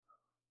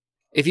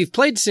If you've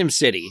played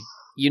SimCity,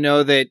 you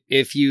know that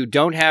if you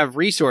don't have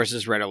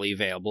resources readily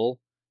available,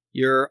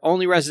 your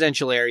only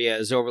residential area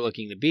is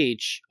overlooking the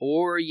beach,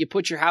 or you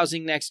put your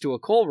housing next to a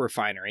coal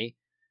refinery,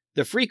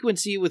 the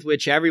frequency with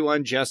which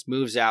everyone just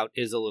moves out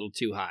is a little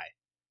too high.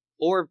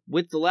 Or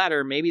with the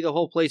latter, maybe the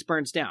whole place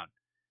burns down.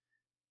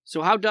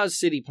 So how does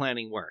city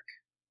planning work?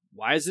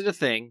 Why is it a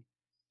thing?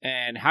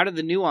 And how do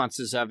the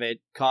nuances of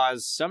it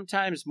cause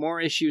sometimes more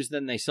issues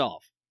than they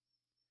solve?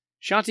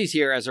 Chauncey's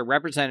here as a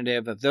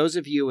representative of those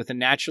of you with a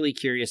naturally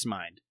curious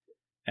mind.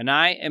 And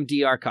I am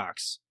D.R.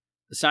 Cox,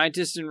 a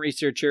scientist and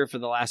researcher for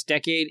the last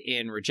decade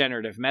in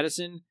regenerative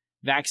medicine,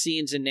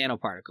 vaccines, and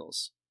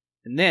nanoparticles.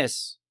 And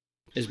this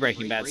is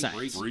Breaking Bad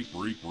Science.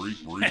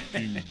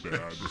 Breaking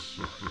Bad.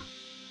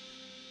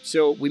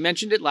 So we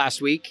mentioned it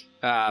last week,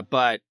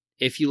 but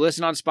if you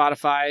listen on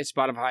Spotify,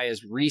 Spotify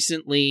has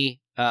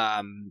recently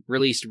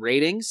released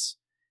ratings.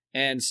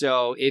 And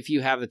so if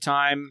you have the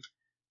time,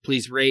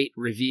 please rate,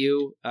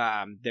 review.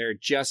 They're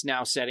just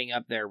now setting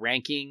up their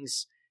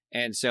rankings.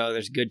 And so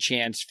there's a good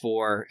chance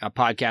for a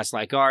podcast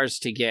like ours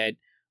to get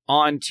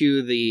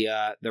onto the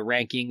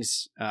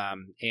rankings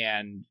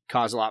and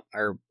cause a lot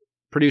or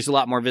produce a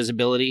lot more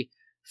visibility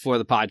for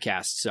the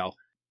podcast. So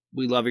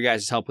we love your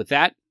guys' help with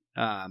that.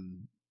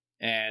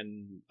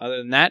 And other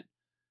than that,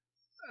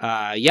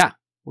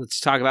 let's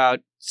talk about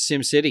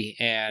SimCity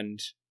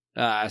and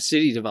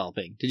city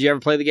developing. Did you ever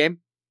play the game?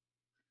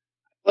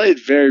 Played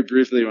very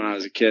briefly when I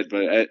was a kid,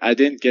 but I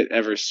didn't get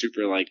ever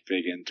super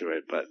big into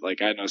it. But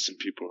I know some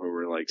people who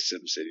were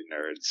SimCity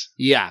nerds.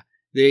 Yeah,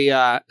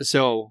 the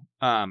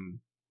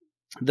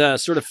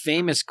sort of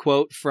famous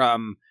quote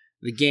from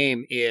the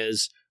game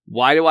is,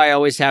 "Why do I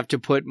always have to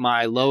put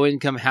my low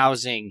income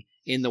housing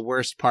in the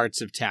worst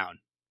parts of town?"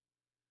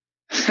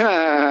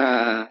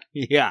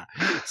 Yeah,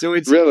 so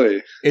it's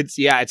really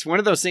it's one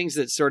of those things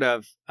that sort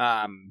of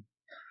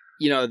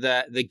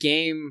the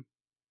game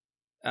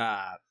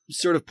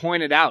sort of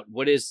pointed out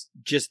what is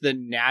just the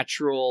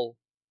natural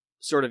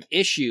sort of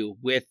issue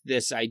with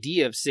this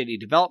idea of city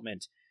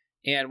development.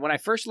 And when I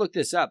first looked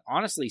this up,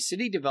 honestly,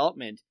 city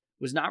development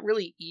was not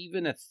really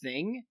even a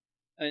thing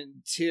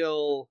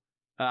until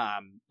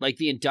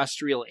the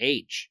industrial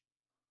age.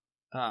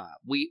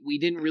 We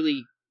didn't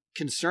really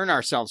concern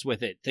ourselves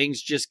with it.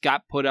 Things just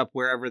got put up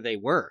wherever they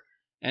were.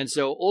 And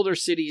so older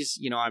cities,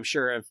 I'm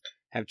sure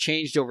have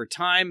changed over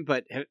time,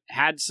 but have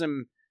had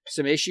some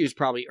issues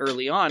probably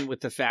early on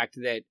with the fact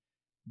that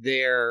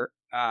their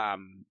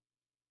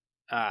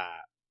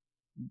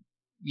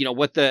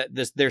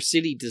their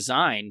city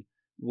design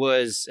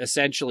was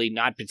essentially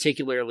not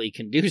particularly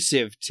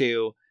conducive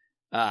to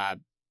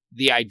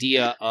the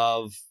idea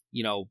of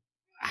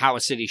how a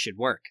city should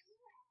work.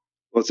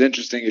 Well, it's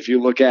interesting. If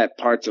you look at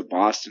parts of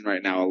Boston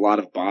right now, a lot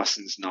of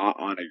Boston's not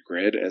on a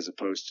grid as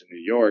opposed to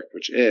New York,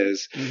 which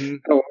is. Mm-hmm.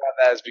 A lot of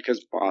that is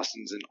because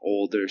Boston's an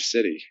older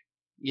city.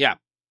 Yeah.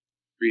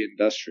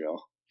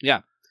 Pre-industrial.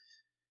 Yeah.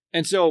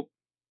 And so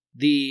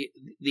the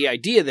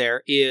idea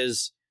there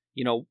is,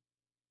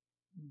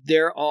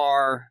 there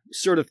are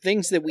sort of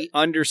things that we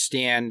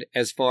understand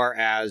as far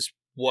as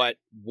what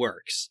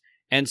works.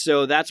 And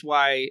so that's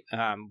why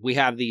we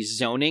have these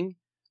zoning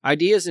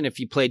ideas. And if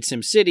you played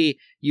SimCity,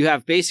 you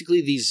have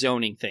basically these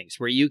zoning things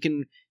where you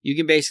can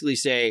basically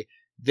say,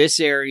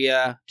 this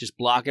area, just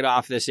block it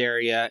off. This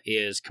area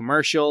is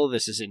commercial.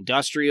 This is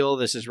industrial.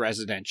 This is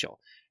residential.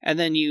 And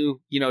then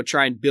you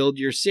try and build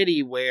your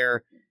city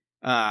where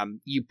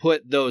you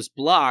put those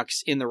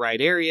blocks in the right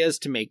areas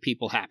to make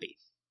people happy.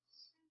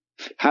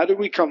 How do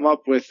we come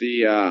up with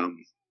the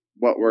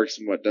what works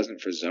and what doesn't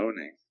for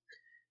zoning?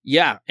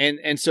 Yeah,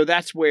 and so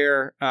that's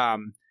where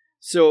the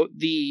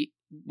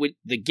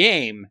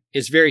game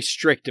is very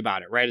strict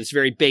about it, right? It's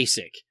very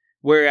basic.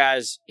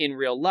 Whereas in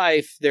real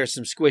life, there's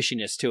some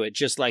squishiness to it,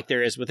 just like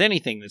there is with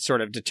anything that's sort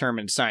of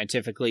determined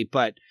scientifically.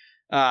 But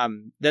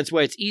that's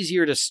why it's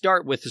easier to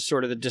start with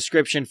the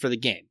description for the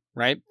game,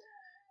 right?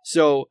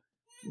 So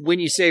when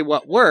you say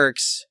what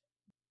works,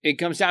 it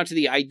comes down to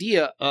the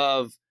idea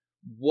of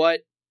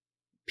what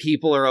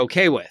people are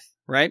okay with,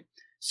 right?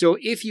 So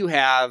if you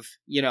have,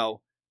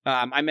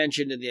 I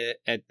mentioned in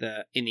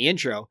the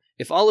intro,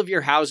 if all of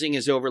your housing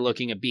is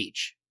overlooking a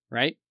beach,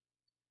 right?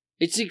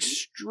 It's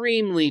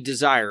extremely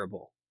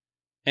desirable.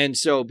 And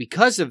so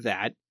because of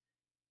that,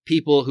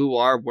 people who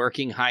are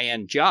working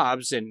high-end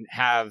jobs and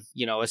have,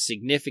 a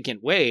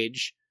significant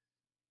wage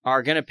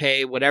are going to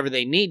pay whatever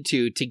they need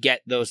to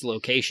get those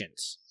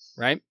locations,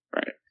 right?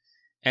 Right.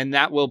 And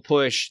that will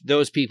push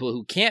those people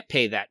who can't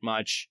pay that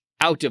much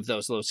out of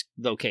those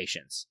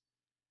locations.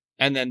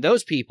 And then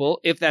those people,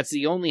 if that's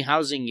the only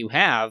housing you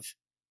have,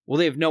 well,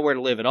 they have nowhere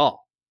to live at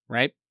all,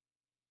 right?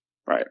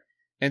 Right.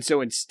 And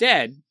so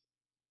instead,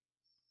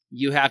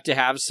 you have to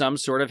have some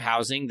sort of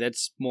housing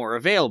that's more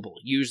available,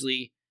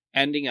 usually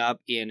ending up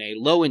in a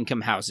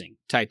low-income housing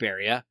type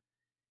area.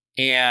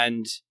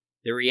 And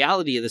the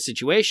reality of the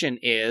situation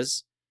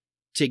is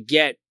to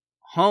get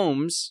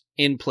homes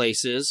in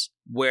places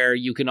where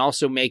you can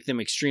also make them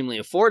extremely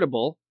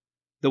affordable,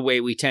 the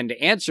way we tend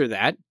to answer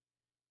that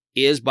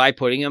is by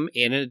putting them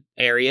in an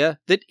area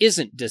that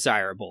isn't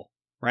desirable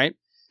right?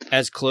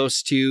 As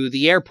close to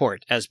the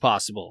airport as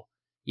possible,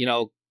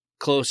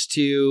 close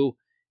to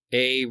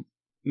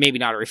maybe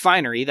not a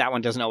refinery. That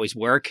one doesn't always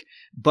work,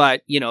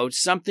 but,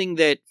 something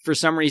that for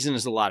some reason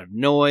is a lot of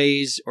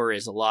noise or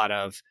is a lot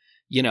of,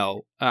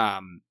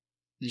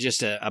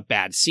 just a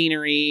bad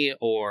scenery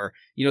or,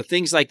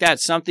 things like that,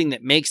 something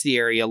that makes the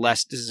area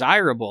less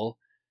desirable.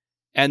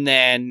 And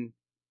then,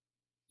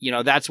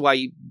 that's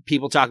why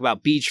people talk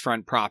about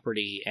beachfront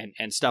property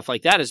and stuff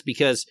like that, is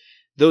because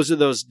those are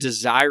those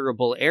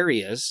desirable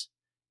areas.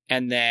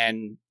 And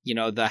then,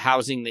 the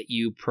housing that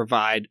you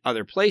provide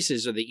other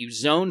places or that you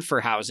zone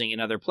for housing in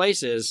other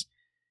places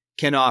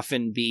can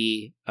often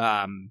be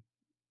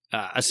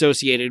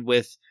associated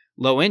with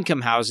low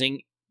income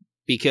housing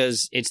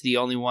because it's the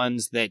only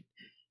ones that,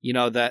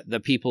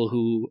 the people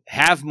who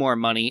have more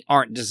money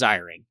aren't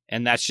desiring.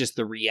 And that's just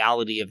the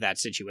reality of that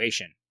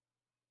situation.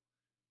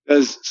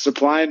 Does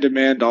supply and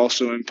demand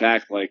also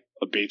impact like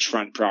a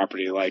beachfront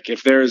property? Like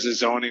if there is a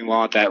zoning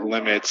law that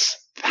limits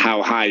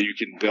how high you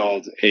can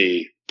build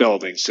a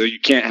building, so you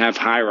can't have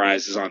high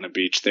rises on the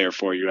beach,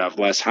 therefore you have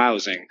less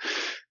housing,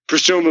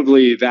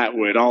 presumably that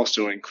would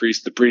also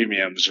increase the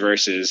premiums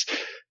versus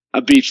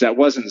a beach that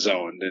wasn't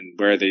zoned and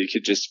where they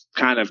could just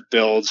kind of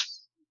build,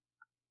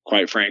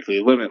 quite frankly,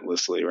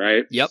 limitlessly,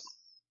 right? Yep.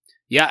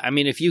 Yeah, I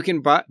mean, if you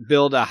can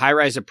build a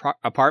high-rise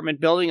apartment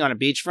building on a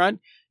beachfront,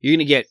 you're going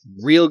to get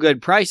real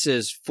good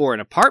prices for an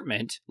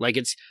apartment. Like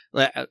it's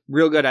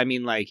real good. I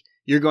mean, like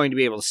you're going to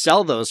be able to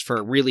sell those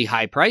for really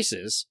high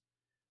prices,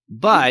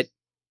 but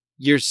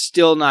you're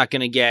still not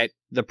going to get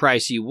the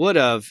price you would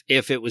have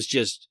if it was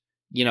just,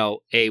 you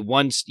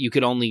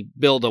could only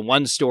build a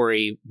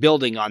 1-story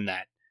building on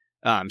that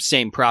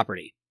same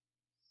property.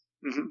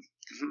 Mm-hmm.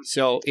 Mm-hmm.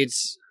 So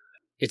it's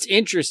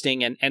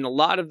interesting. And a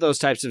lot of those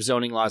types of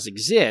zoning laws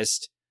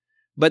exist,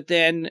 but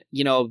then,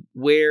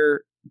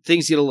 where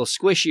things get a little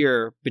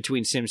squishier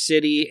between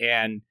SimCity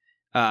and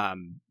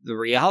the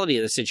reality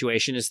of the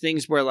situation is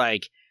things where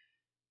like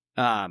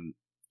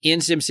in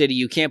SimCity,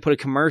 you can't put a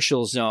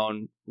commercial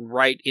zone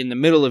right in the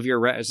middle of your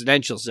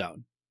residential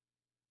zone.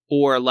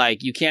 Or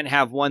like you can't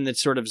have one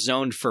that's sort of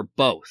zoned for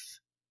both.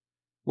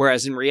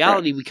 Whereas in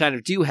reality, we kind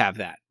of do have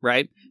that,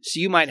 right? So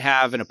you might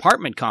have an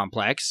apartment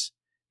complex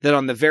that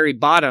on the very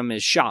bottom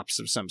is shops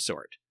of some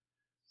sort.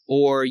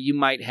 Or you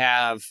might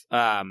have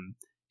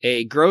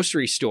a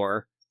grocery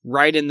store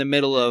right in the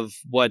middle of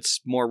what's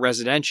more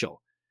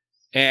residential.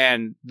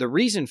 And the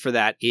reason for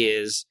that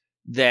is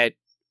that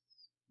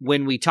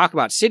when we talk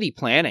about city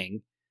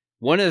planning,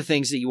 one of the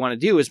things that you want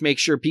to do is make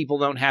sure people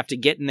don't have to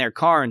get in their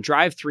car and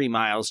drive 3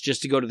 miles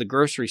just to go to the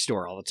grocery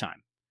store all the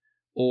time.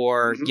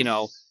 Or,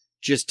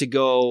 just to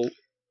go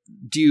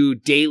do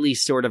daily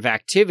sort of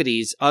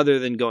activities other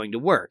than going to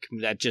work.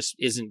 That just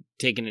isn't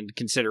taken into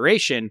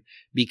consideration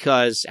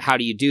because how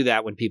do you do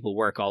that when people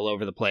work all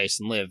over the place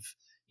and live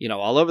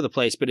all over the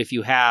place? But if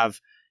you have,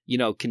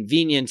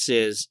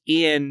 conveniences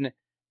in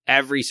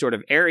every sort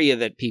of area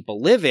that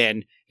people live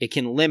in, it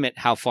can limit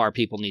how far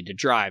people need to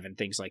drive and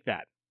things like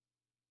that.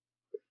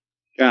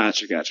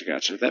 Gotcha.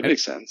 That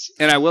makes sense.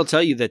 And I will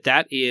tell you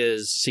that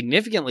is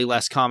significantly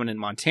less common in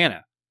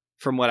Montana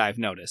from what I've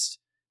noticed.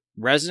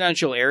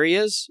 Residential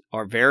areas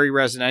are very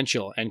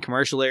residential and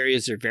commercial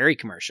areas are very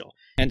commercial.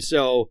 And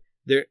so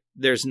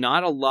there's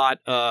not a lot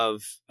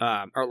of,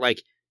 or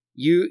like,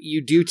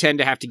 you do tend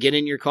to have to get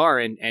in your car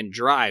and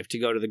drive to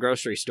go to the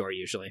grocery store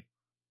usually.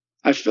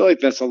 I feel like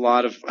that's a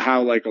lot of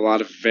how like a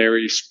lot of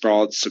very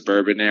sprawled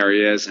suburban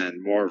areas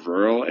and more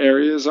rural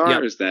areas are,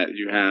 yep. Is that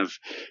you have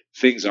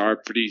things are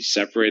pretty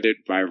separated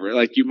by,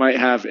 like you might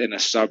have in a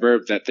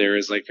suburb that there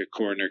is like a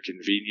corner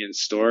convenience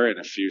store and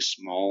a few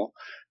small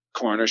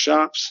corner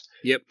shops.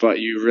 Yep. But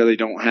you really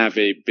don't have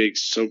a big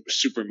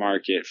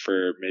supermarket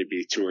for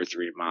maybe 2 or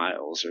 3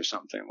 miles or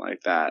something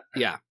like that.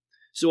 Yeah.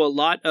 So a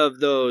lot of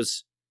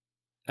those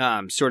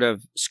sort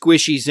of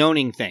squishy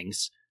zoning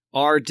things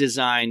are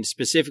designed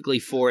specifically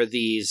for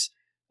these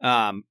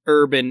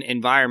urban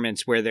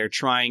environments where they're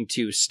trying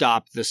to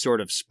stop the sort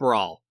of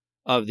sprawl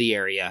of the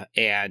area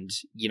and,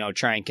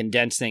 try and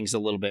condense things a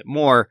little bit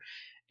more.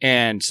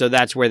 And so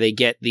that's where they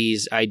get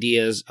these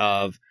ideas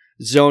of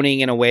zoning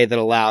in a way that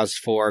allows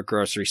for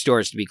grocery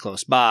stores to be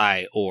close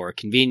by or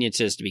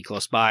conveniences to be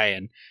close by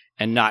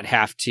and not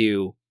have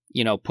to,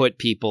 put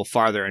people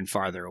farther and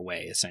farther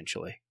away,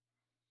 essentially.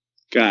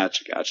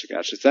 Gotcha.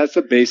 That's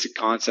the basic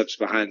concepts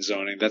behind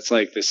zoning. That's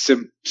like the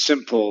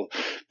simple,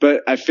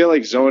 but I feel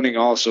like zoning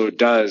also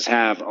does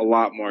have a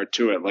lot more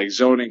to it. Like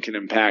zoning can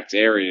impact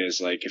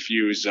areas. Like if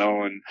you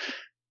zone,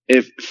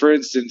 for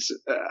instance,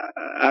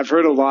 I've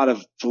heard a lot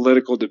of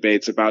political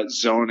debates about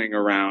zoning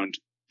around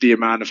the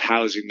amount of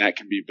housing that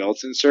can be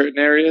built in certain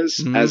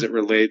areas as it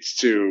relates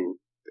to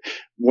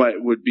what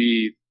would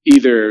be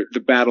either the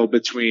battle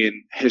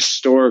between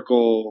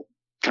historical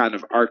kind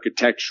of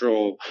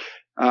architectural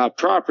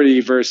property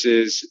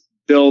versus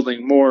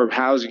building more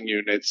housing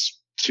units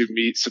to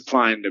meet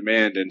supply and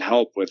demand and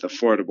help with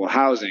affordable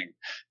housing,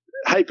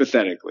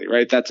 hypothetically,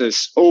 right? That's an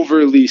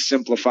overly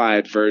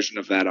simplified version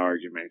of that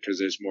argument because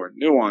there's more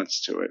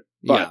nuance to it.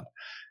 But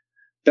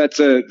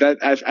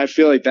I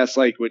feel like that's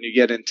like when you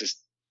get into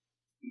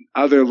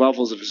other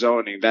levels of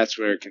zoning, that's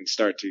where it can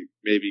start to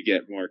maybe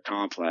get more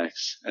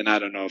complex. And I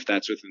don't know if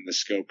that's within the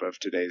scope of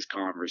today's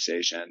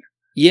conversation.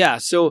 Yeah.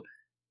 So,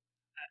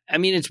 I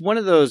mean, it's one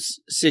of those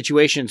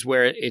situations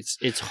where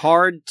it's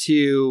hard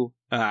to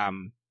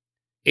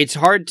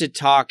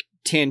talk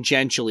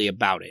tangentially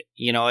about it.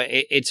 You know,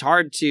 it's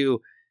hard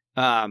to,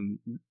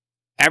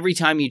 every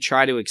time you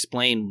try to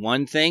explain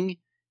one thing,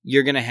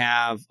 you're going to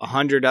have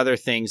 100 other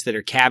things that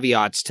are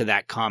caveats to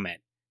that comment.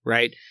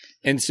 Right.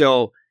 And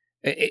so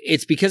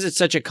it's because it's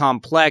such a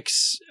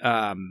complex,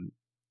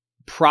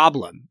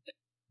 problem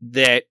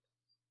that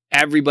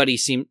everybody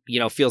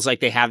feels like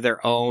they have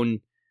their own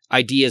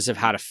ideas of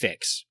how to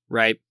fix.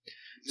 Right.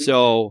 Mm-hmm.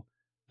 So,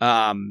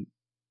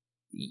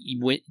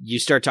 when you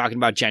start talking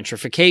about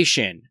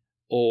gentrification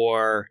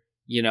or,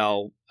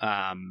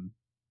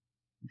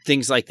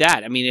 things like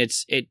that, I mean,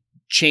 it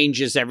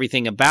changes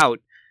everything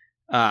about,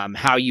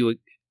 how you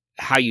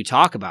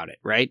talk about it.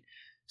 Right.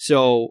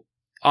 So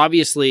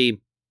obviously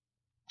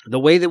the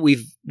way that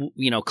we've,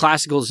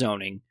 classical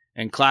zoning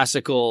and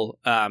classical,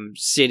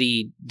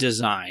 city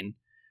design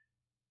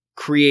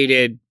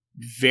created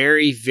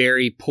very,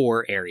 very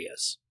poor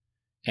areas.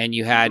 And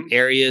you had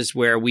areas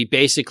where we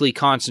basically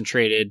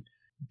concentrated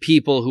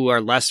people who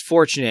are less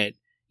fortunate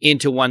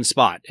into one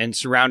spot and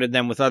surrounded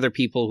them with other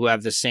people who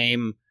have the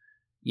same,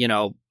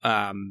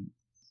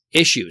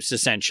 issues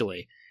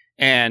essentially.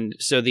 And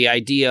so the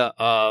idea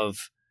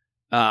of,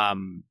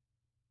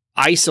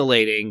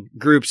 isolating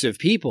groups of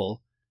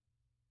people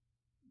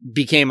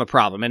became a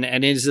problem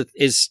and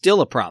is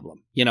still a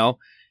problem,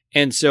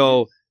 And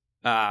so,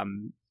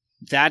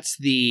 that's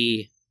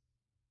the,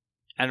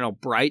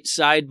 bright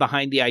side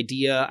behind the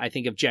idea, I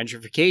think, of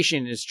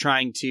gentrification is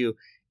trying to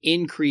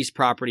increase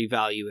property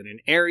value in an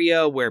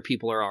area where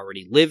people are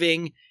already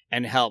living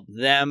and help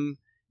them,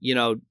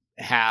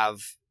 have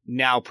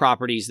now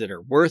properties that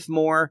are worth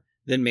more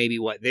than maybe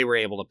what they were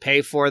able to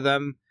pay for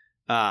them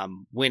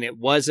when it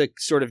was a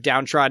sort of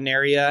downtrodden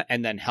area,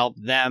 and then help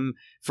them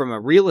from a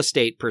real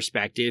estate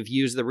perspective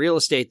use the real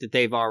estate that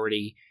they've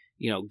already,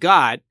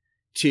 got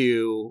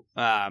to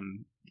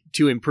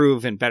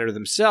improve and better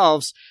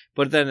themselves.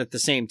 But then at the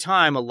same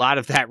time, a lot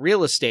of that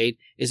real estate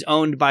is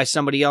owned by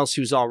somebody else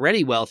who's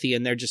already wealthy,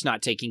 and they're just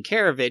not taking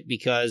care of it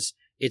because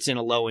it's in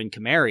a low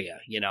income area,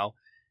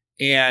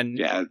 And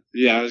yeah,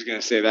 I was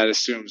going to say that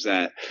assumes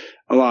that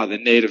a lot of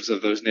the natives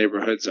of those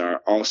neighborhoods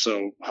are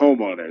also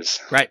homeowners.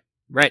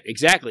 Right,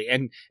 exactly.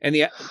 And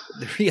the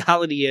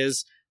reality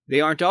is they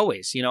aren't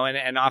always,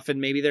 and often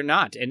maybe they're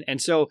not. And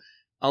so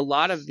a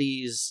lot of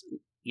these,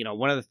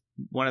 one of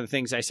the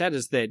things I said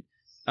is that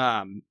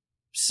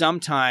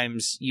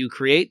sometimes you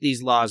create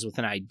these laws with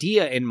an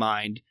idea in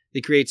mind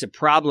that creates a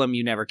problem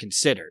you never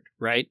considered,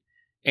 right?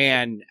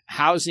 And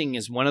housing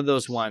is one of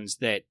those ones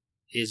that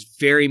is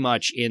very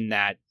much in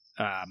that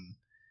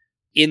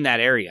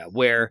area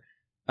where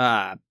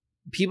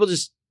people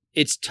just,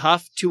 it's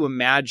tough to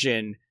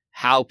imagine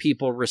how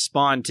people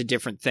respond to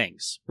different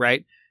things,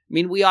 right? I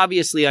mean, we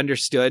obviously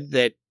understood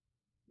that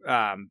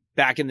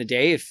back in the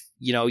day, if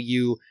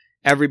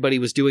everybody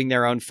was doing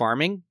their own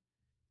farming,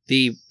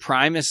 the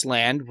primest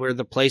land were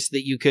the place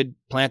that you could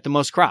plant the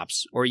most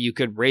crops or you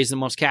could raise the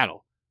most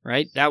cattle,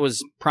 right? That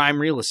was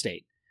prime real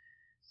estate.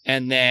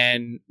 And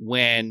then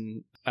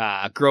when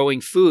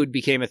growing food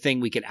became a thing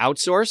we could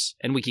outsource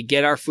and we could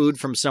get our food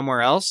from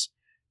somewhere else,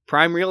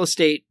 prime real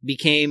estate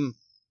became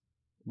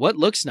what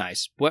looks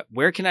nice.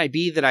 Where can I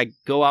be that I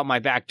go out my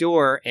back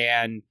door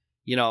and,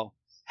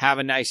 have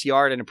a nice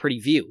yard and a pretty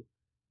view?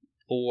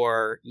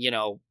 Or,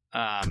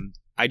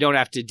 I don't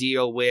have to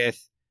deal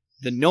with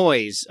the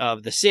noise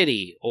of the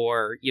city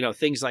or,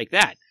 things like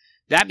that.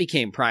 That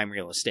became prime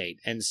real estate.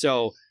 And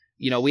so,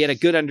 we had a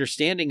good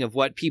understanding of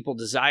what people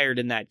desired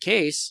in that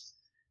case.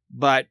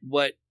 But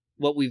what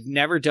we've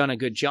never done a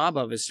good job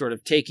of is sort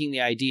of taking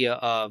the idea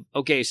of,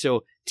 okay,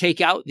 so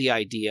take out the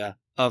idea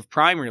of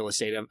prime real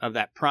estate, of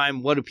that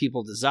prime, what do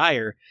people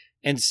desire,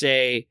 and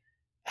say,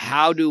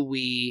 how do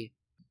we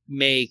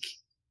make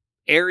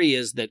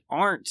areas that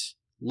aren't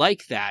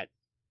like that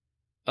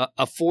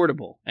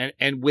affordable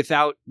and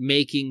without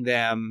making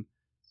them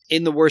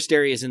in the worst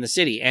areas in the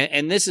city.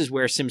 And this is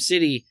where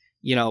SimCity,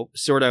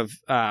 sort of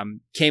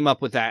came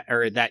up with that,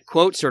 or that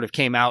quote sort of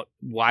came out.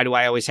 Why do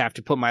I always have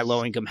to put my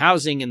low income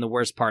housing in the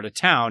worst part of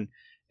town?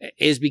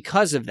 Is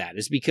because of that.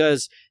 Is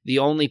because the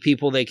only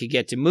people they could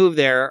get to move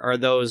there are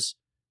those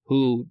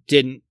who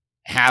didn't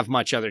have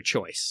much other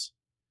choice.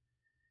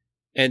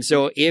 And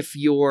so if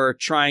you're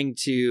trying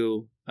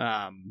to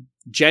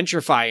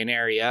gentrify an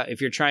area,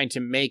 if you're trying to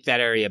make that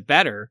area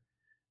better,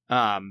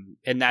 and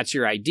that's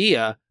your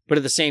idea, but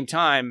at the same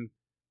time,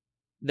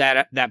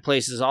 that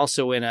place is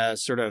also in a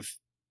sort of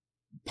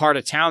part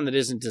of town that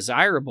isn't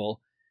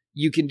desirable,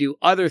 you can do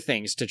other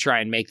things to try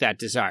and make that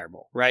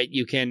desirable, right?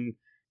 You can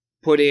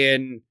put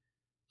in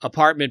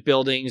apartment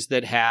buildings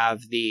that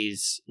have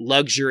these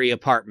luxury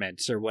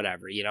apartments or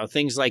whatever,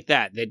 things like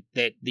that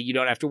you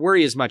don't have to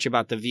worry as much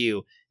about the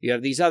view. You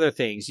have these other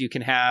things. You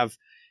can have,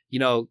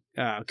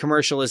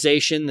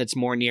 commercialization that's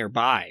more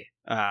nearby.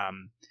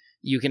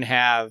 You can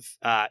have,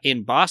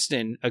 in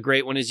Boston, a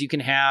great one is you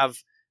can have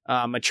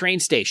a train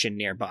station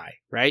nearby,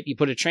 right? You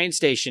put a train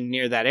station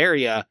near that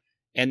area,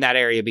 and that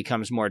area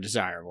becomes more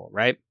desirable,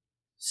 right?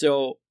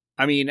 So,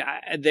 I mean,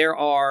 there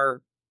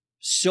are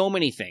so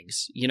many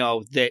things,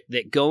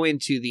 that go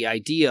into the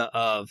idea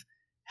of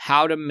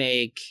how to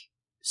make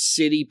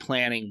city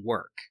planning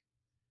work.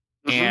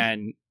 Mm-hmm.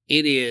 And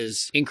it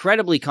is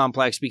incredibly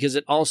complex because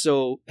it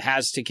also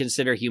has to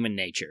consider human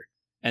nature.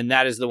 And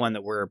that is the one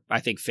that we're, I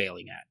think,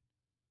 failing at.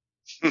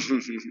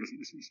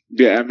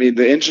 Yeah, I mean,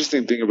 the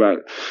interesting thing about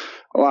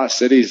a lot of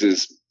cities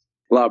is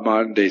a lot of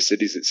modern day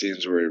cities, it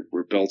seems,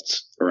 were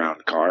built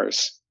around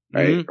cars,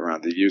 right? Mm-hmm.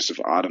 Around the use of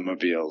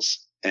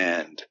automobiles.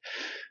 And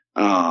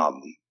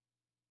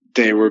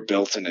they were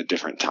built in a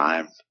different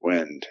time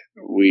when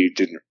we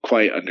didn't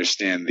quite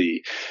understand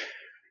the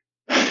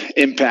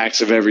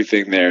impacts of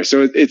everything there.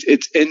 So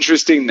it's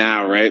interesting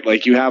now, right?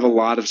 Like you have a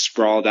lot of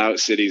sprawled out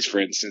cities, for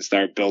instance,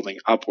 that are building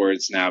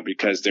upwards now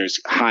because there's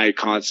high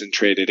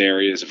concentrated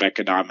areas of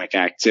economic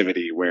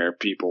activity where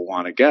people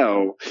want to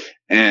go,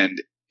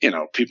 and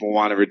people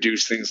want to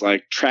reduce things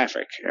like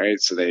traffic, right?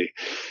 So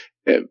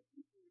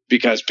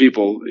because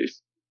people,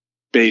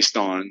 based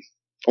on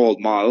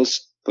old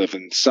models, live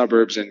in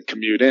suburbs and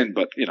commute in,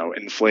 but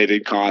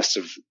inflated costs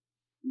of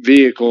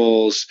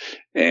vehicles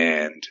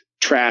and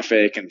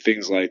traffic and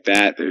things like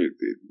that, they're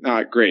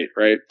not great,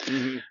 right?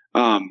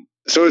 Mm-hmm.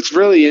 So it's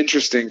really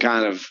interesting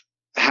kind of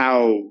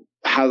how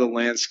the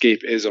landscape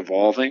is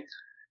evolving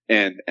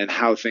and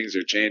how things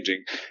are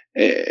changing.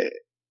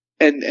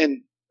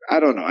 And I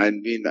don't know, I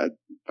mean,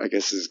 I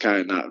guess this is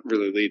kind of not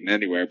really leading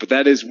anywhere, but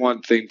that is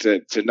one thing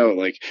to note.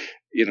 Like,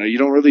 you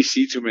don't really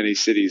see too many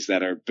cities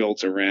that are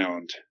built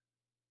around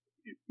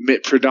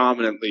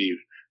predominantly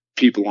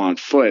people on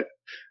foot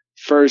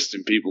first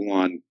and people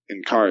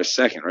in cars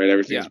second, right?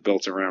 Everything's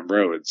built around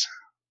roads.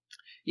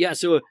 Yeah,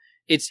 so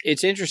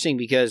it's interesting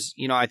because,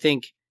 I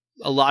think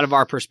a lot of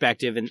our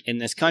perspective in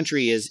this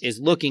country is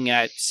looking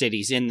at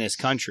cities in this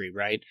country,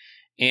 right?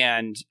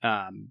 And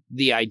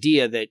the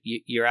idea that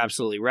you're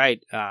absolutely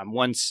right.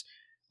 Once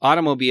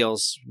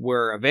automobiles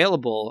were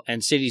available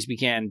and cities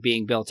began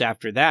being built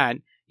after that,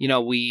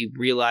 we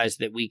realized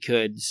that we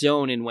could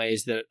zone in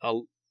ways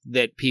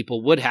that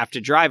people would have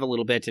to drive a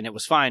little bit, and it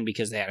was fine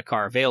because they had a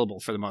car available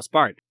for the most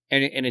part.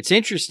 And it's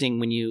interesting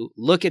when you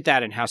look at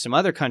that and how some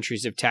other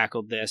countries have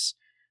tackled this,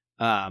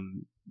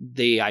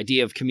 the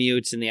idea of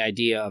commutes and the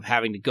idea of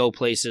having to go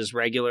places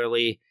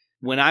regularly.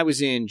 When I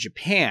was in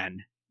Japan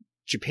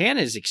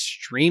is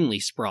extremely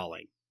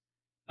sprawling.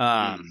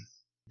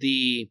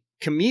 The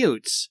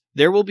commutes,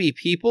 there will be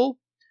people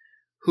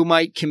who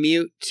might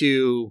commute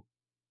to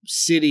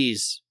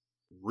cities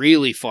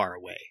really far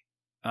away.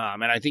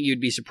 And I think you'd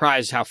be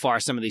surprised how far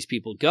some of these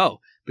people go,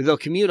 but they'll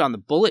commute on the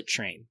bullet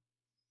train.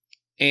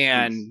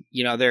 And,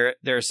 they're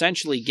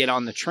essentially get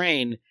on the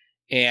train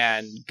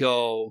and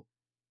go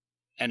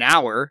an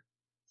hour,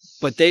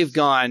 but they've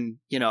gone,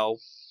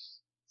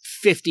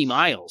 50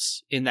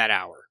 miles in that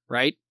hour,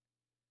 right?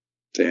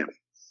 Damn.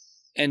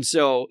 And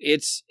so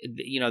it's,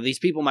 these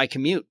people might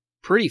commute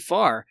pretty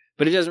far,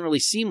 but it doesn't really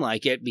seem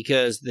like it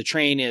because the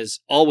train is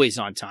always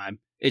on time.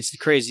 It's the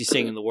craziest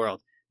thing in the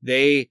world.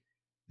 They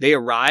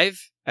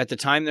arrive at the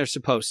time they're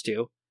supposed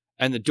to,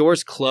 and the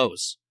doors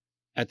close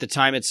at the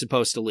time it's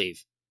supposed to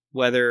leave.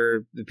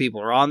 Whether the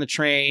people are on the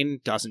train,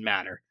 doesn't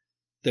matter.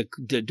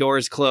 The door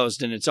is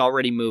closed and it's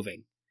already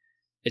moving.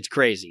 It's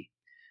crazy.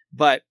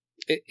 But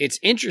it's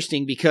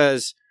interesting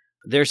because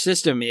their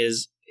system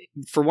is,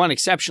 for one,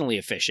 exceptionally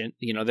efficient.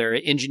 Their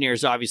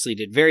engineers obviously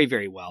did very,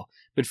 very well.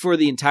 But for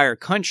the entire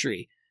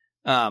country,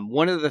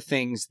 one of the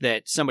things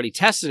that somebody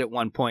tested at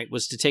one point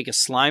was to take a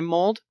slime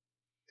mold,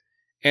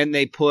 and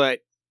they put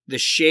the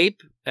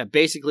shape,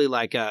 basically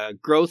like a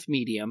growth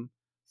medium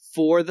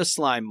for the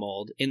slime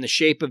mold in the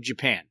shape of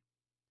Japan.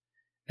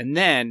 And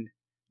then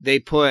they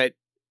put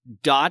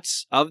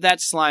dots of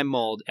that slime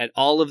mold at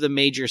all of the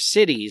major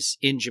cities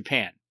in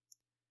Japan.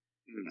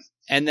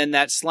 And then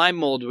that slime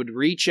mold would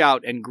reach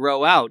out and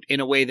grow out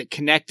in a way that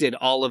connected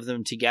all of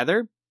them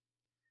together.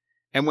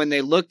 And when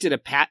they looked at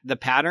the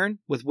pattern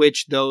with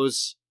which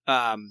those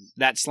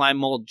that slime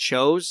mold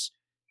chose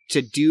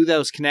to do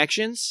those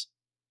connections,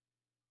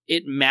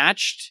 it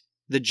matched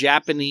the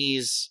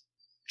Japanese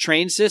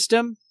train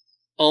system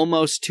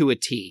almost to a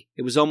T.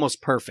 It was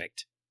almost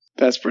perfect.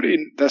 That's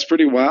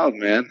pretty wild,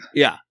 man.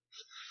 Yeah.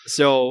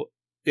 So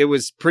it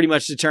was pretty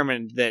much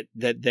determined that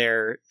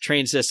their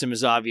train system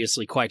is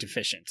obviously quite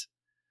efficient.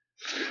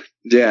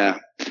 Yeah.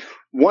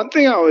 One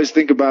thing I always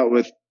think about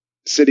with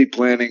city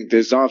planning,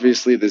 there's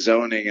obviously the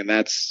zoning, and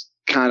that's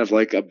kind of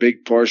like a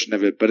big portion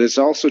of it, but it's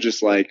also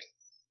just like,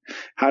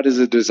 how does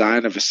the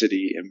design of a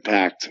city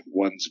impact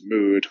one's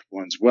mood,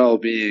 one's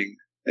well-being,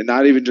 and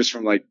not even just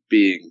from like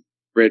being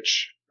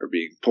rich or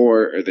being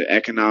poor or the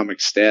economic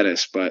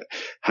status, but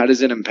how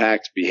does it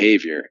impact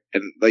behavior?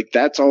 And like,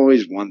 that's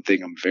always one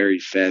thing I'm very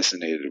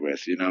fascinated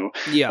with,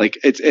 Yeah. Like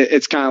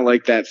it's kind of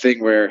like that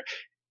thing where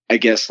I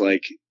guess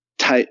like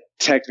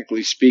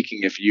technically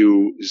speaking, if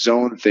you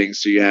zone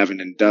things so you have an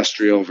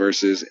industrial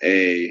versus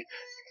a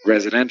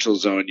residential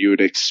zone, you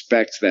would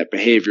expect that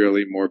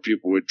behaviorally more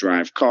people would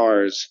drive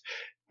cars.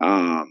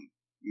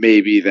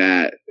 Maybe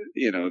that,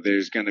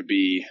 there's going to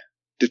be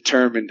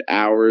determined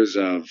hours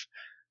of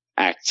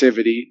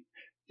activity.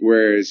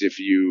 Whereas if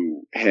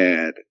you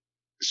had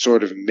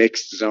sort of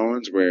mixed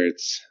zones where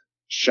it's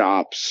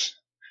shops,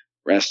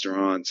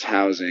 restaurants,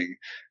 housing,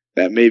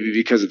 that maybe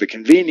because of the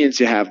convenience,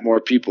 you have more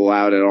people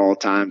out at all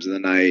times of the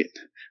night,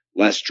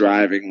 less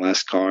driving,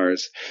 less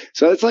cars.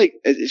 So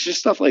it's just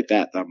stuff like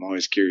that I'm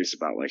always curious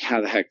about. Like,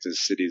 how the heck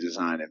does city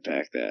design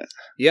impact that?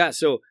 Yeah.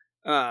 So,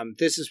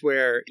 this is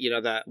where,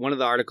 one of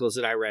the articles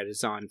that I read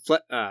is on,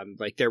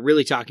 they're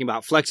really talking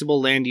about flexible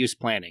land use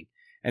planning.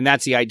 And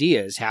that's the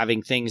idea, is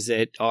having things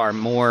that are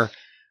more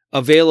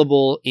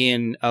available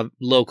in a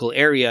local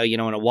area, in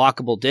a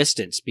walkable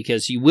distance,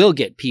 because you will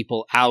get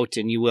people out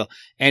and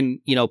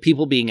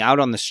people being out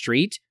on the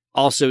street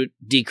also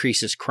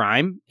decreases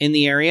crime in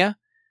the area,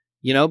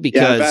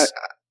 because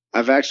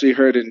I've actually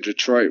heard in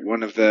Detroit,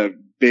 one of the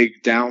big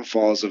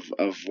downfalls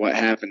of what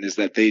happened is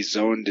that they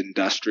zoned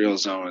industrial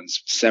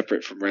zones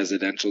separate from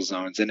residential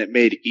zones, and it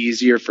made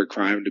easier for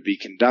crime to be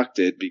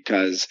conducted,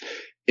 because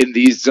in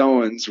these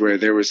zones where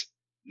there was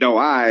no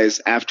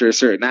eyes after a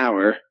certain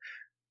hour,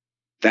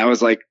 that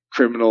was like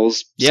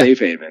criminals' safe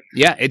haven.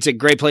 Yeah, it's a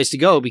great place to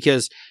go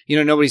because,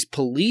 nobody's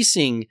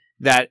policing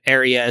that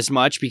area as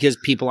much because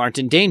people aren't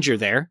in danger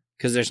there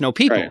because there's no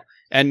people. Right.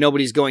 And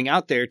nobody's going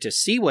out there to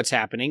see what's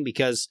happening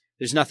because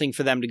there's nothing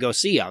for them to go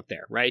see out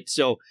there, right?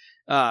 So,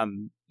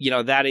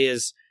 that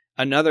is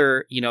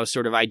another,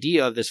 sort of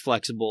idea of this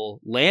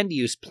flexible land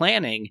use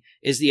planning,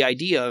 is the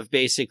idea of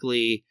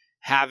basically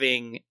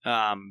having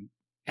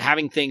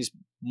things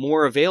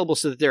more available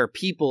so that there are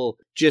people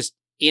just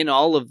in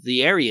all of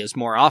the areas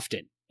more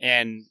often.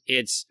 And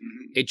it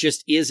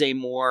just is a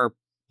more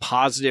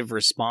positive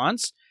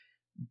response.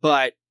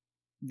 But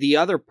the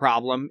other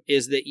problem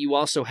is that you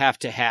also have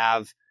to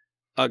have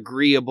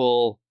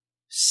agreeable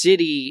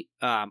city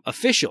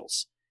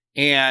officials.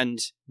 And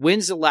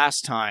when's the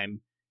last time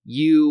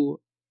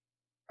you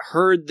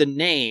heard the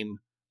name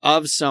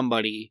of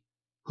somebody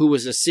who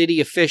was a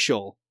city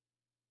official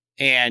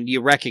and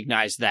you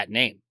recognized that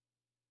name?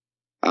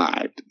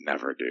 I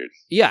never, dude.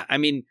 Yeah, I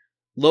mean,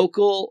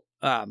 local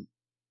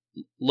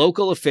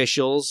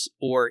officials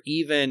or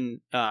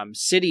even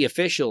city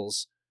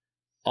officials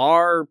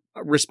are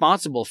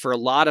responsible for a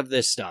lot of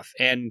this stuff.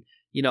 And,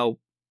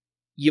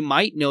 you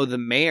might know the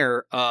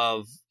mayor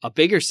of a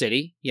bigger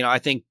city. I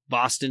think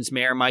Boston's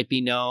mayor might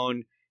be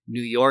known.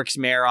 New York's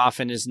mayor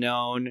often is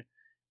known.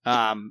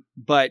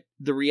 But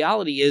the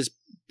reality is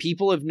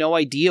people have no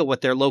idea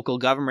what their local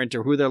government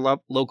or who their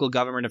local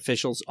government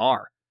officials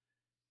are.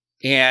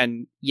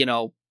 And,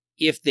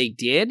 if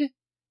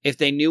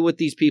they knew what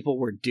these people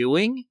were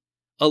doing,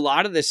 a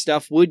lot of this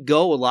stuff would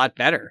go a lot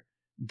better.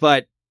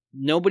 But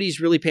nobody's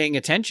really paying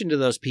attention to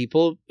those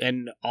people,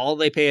 and all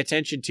they pay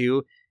attention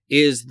to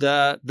is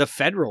the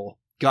federal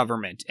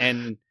government,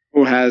 and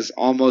who has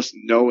almost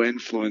no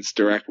influence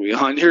directly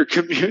on your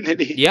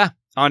community. Yeah,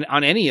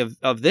 on any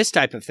of this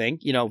type of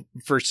thing,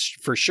 for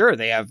sure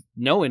they have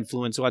no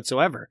influence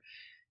whatsoever.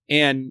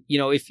 And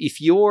if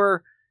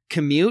your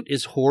commute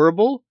is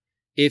horrible,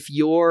 if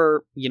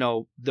your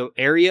the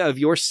area of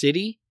your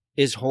city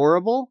is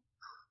horrible,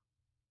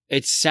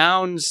 it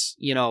sounds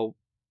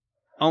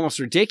almost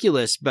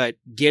ridiculous, but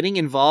getting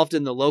involved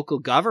in the local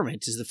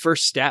government is the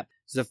first step.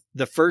 It's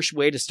the first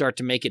way to start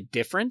to make a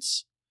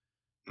difference.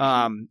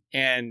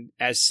 And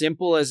as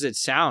simple as it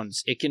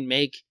sounds, it can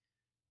make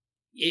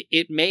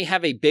it may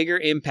have a bigger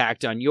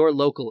impact on your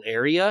local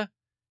area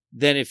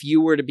than if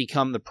you were to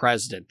become the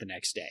president the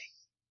next day.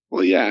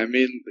 Well, yeah, I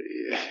mean,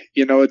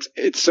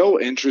 it's so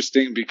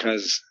interesting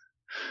because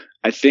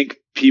I think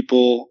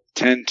people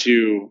tend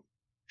to,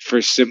 for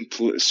a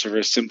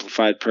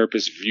simplified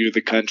purpose, view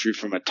the country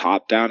from a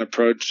top-down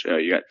approach.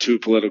 You got two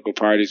political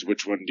parties.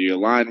 Which one do you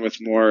align with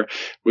more?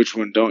 Which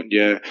one don't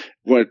you?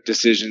 What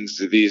decisions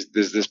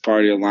does this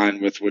party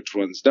align with? Which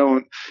ones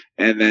don't?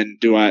 And then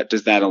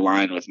does that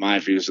align with my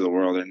views of the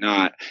world or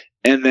not?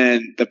 And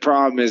then the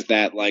problem is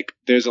that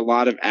there's a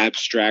lot of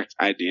abstract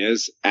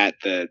ideas at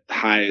the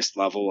highest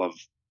level of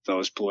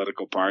those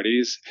political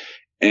parties,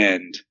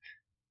 and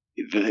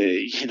when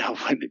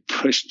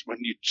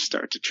you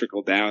start to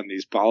trickle down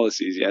these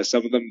policies,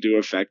 some of them do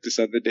affect us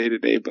on the day to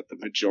day, but the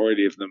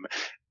majority of them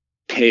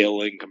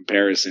pale in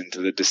comparison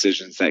to the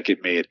decisions that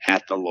get made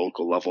at the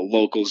local level.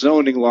 Local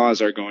zoning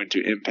laws are going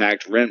to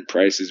impact rent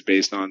prices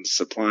based on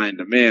supply and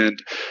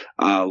demand.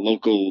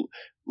 Local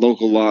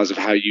laws of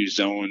how you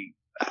zone.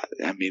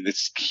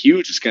 It's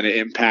huge. It's going to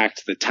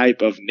impact the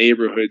type of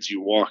neighborhoods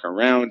you walk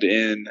around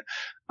in.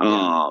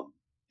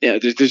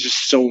 There's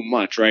just so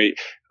much, right?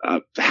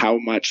 How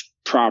much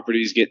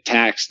properties get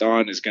taxed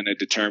on is going to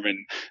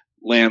determine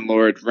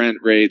landlord rent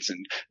rates,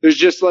 and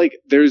there's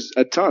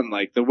a ton.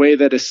 Like the way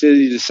that a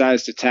city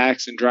decides to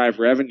tax and drive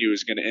revenue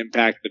is going to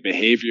impact the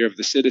behavior of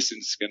the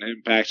citizens. It's going to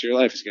impact your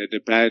life. It's going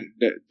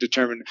to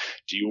determine,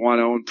 do you want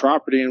to own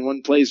property in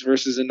one place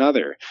versus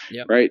another?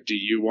 Yep. Right? Do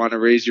you want to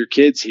raise your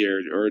kids here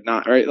or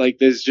not? Right? Like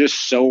there's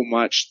just so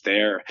much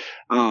there.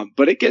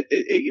 But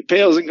it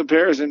pales in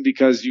comparison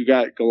because you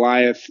got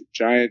Goliath,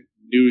 giant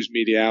news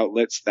media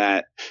outlets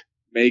that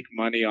make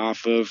money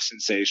off of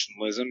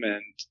sensationalism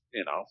and,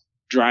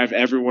 drive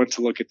everyone to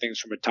look at things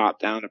from a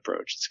top-down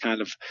approach. It's kind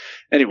of,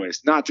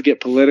 anyways, not to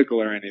get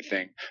political or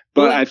anything,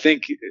 but I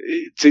think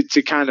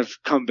to kind of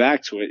come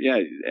back to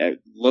it,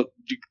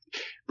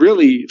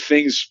 really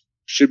things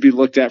should be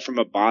looked at from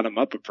a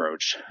bottom-up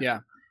approach. Yeah.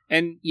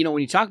 And,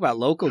 when you talk about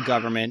local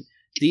government,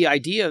 the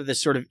idea of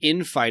this sort of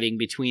infighting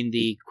between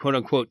the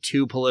quote-unquote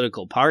two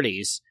political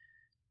parties,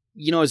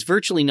 is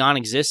virtually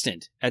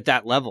non-existent at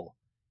that level,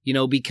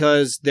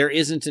 because there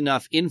isn't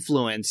enough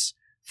influence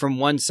from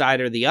one side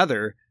or the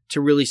other to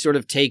really sort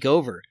of take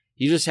over.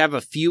 You just have a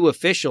few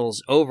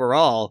officials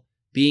overall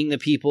being the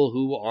people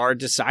who are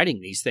deciding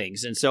these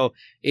things. And so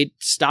it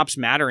stops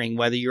mattering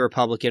whether you're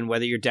Republican,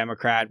 whether you're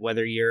Democrat,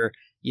 whether you're,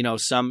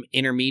 some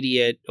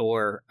intermediate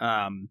or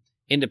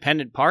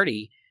independent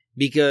party,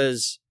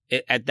 because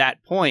at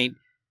that point,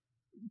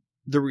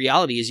 the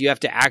reality is you have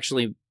to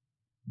actually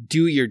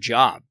do your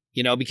job,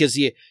 because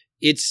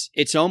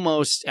it's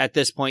almost at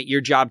this point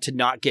your job to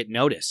not get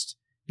noticed.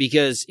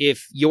 Because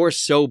if you're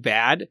so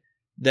bad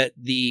that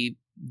the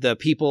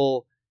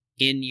people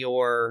in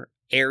your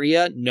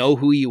area know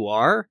who you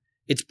are,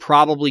 it's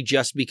probably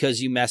just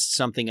because you messed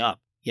something up,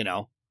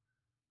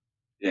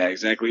 Yeah,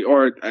 exactly.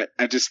 Or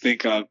I just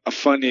think a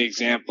funny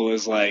example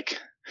is like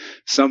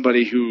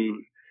somebody who,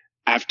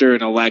 after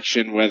an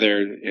election,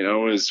 whether,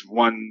 is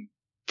one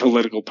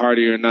political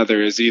party or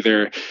another, is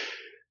either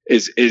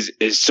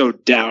is so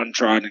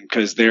downtrodden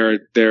because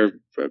their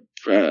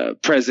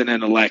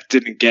president-elect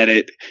didn't get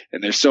it,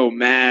 and they're so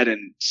mad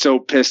and so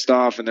pissed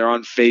off, and they're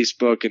on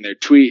Facebook and they're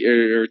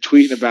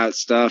tweeting about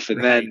stuff,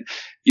 and then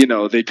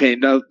they pay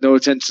no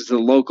attention to the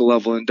local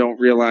level and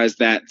don't realize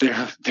that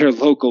their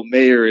local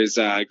mayor is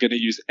going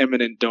to use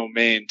eminent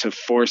domain to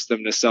force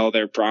them to sell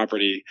their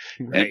property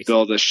and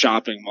build a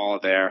shopping mall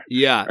there.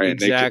 Yeah, right?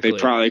 exactly. They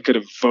probably could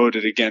have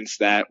voted against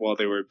that while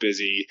they were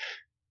busy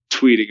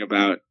tweeting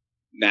about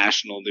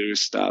national news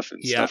stuff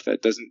and stuff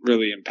that doesn't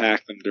really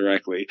impact them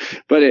directly,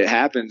 but it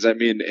happens. I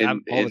mean,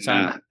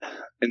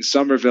 in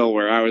Somerville,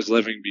 where I was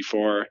living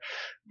before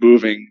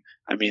moving,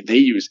 I mean, they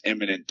use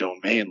eminent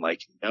domain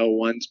like no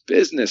one's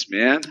business,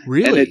 man.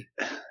 Really?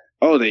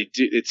 They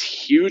do. It's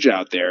huge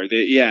out there.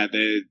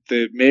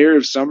 The mayor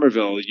of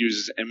Somerville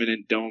uses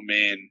eminent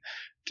domain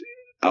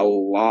a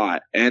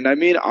lot. And I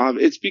mean,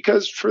 it's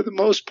because for the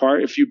most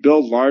part, if you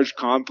build large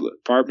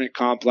apartment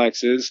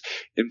complexes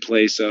in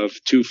place of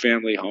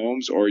 2-family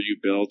homes, or you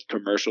build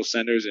commercial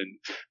centers in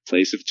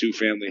place of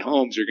 2-family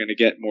homes, you're going to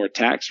get more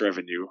tax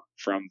revenue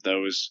from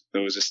those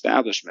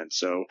establishments.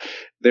 So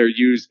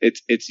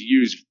it's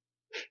used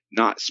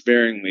not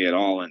sparingly at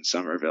all in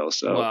Somerville.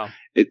 So wow.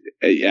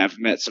 I've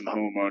met some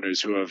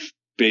homeowners who have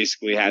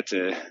basically had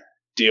to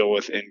deal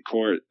with in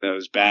court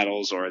those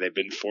battles, or they've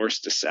been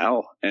forced to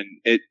sell. And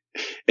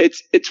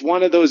it's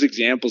one of those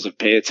examples of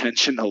pay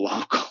attention to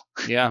local.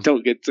 Yeah.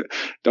 Don't get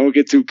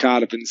too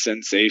caught up in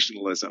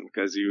sensationalism,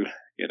 because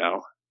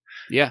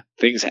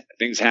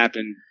things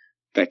happen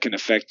that can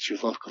affect you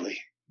locally.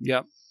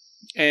 Yep.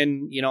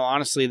 And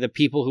honestly, the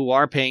people who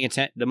are paying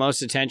the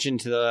most attention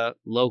to the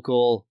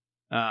local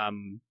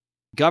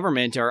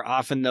government are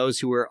often those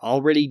who are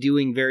already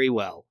doing very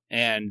well,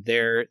 and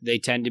they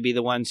tend to be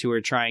the ones who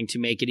are trying to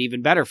make it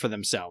even better for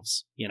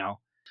themselves.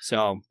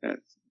 So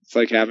it's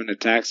like having a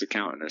tax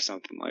accountant or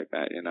something like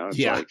that. It's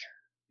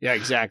yeah,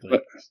 exactly.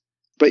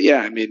 But yeah,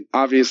 I mean,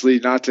 obviously,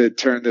 not to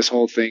turn this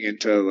whole thing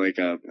into like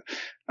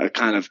a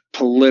kind of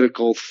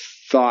political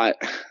thought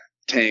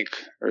tank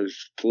or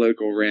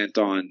political rant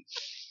on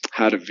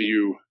how to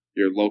view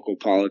your local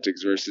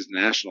politics versus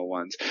national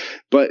ones.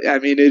 But I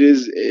mean, it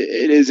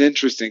is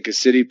interesting because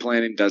city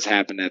planning does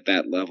happen at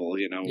that level.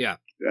 Yeah.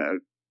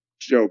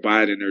 Joe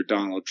Biden or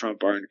Donald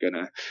Trump aren't going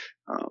to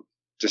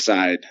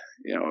decide,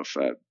 if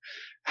a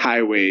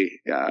highway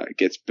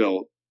gets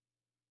built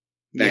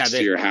next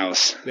to your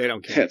house. They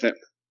don't care.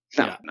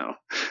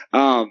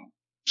 No.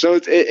 So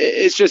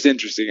it's just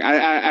interesting.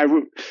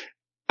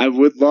 I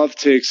would love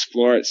to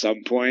explore at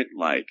some point,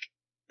 like,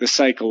 the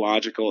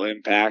psychological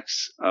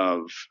impacts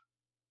of,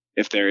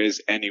 if there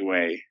is any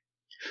way.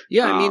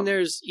 Yeah, I mean,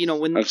 there's,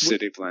 of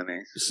city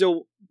planning.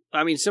 So,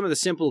 I mean, some of the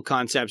simple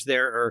concepts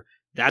there are,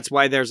 that's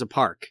why there's a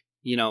park,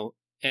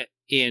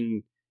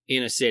 in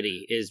a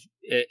city is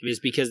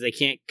because they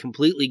can't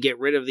completely get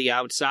rid of the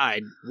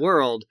outside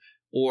world,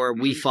 or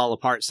we fall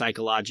apart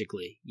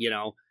psychologically,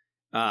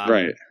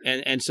 right.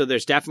 And so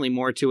there's definitely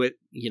more to it,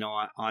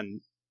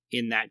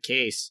 in that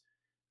case.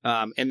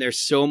 And there's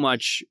so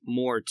much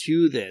more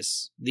to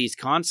these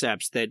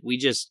concepts that we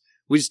just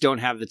don't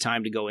have the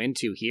time to go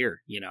into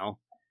here,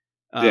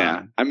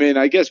 Yeah, I mean,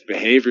 I guess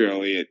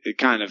behaviorally, it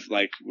kind of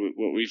like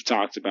what we've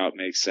talked about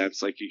makes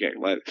sense. Like you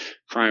let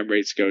crime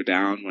rates go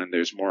down when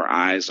there's more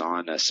eyes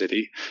on a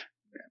city.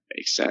 That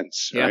makes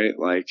sense, right?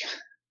 Like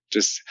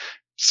just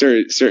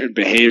certain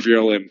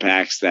behavioral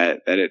impacts that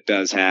it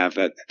does have.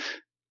 That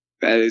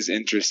is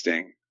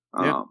interesting,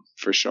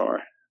 for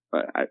sure.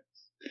 But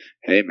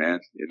hey, man,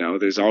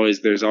 there's always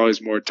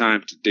more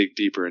time to dig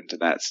deeper into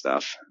that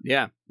stuff.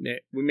 Yeah,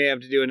 we may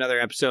have to do another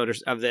episode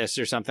of this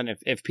or something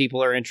if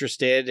people are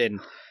interested. And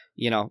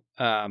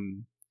I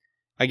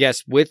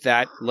guess with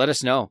that, let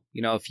us know.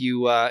 If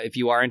you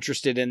are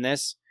interested in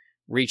this,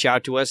 reach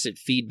out to us at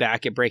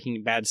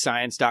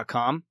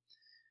feedback@breakingbadScience.com.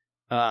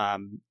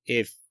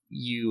 If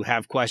you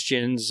have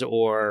questions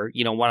or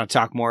want to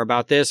talk more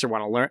about this or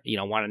want to learn,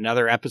 want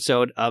another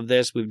episode of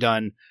this, we've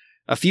done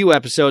a few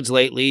episodes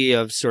lately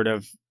of sort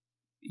of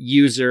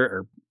user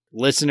or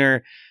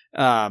listener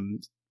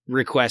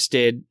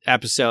requested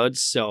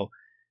episodes. So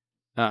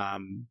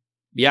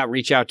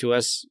reach out to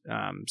us,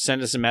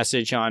 send us a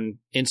message on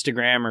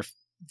Instagram or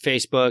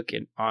Facebook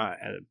and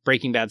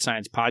Breaking Bad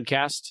Science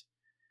Podcast.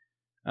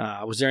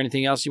 Was there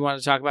anything else you wanted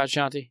to talk about,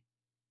 Shanti?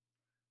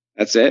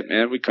 That's it,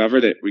 man. We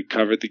covered it. We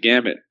covered the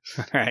gamut.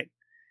 All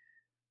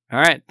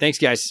right. Thanks,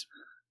 guys.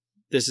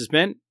 This has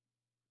been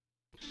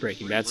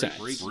Breaking Bad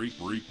Science.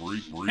 Breaking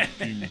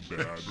Bad.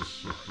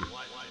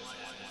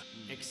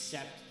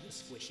 Accept the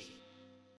squishy.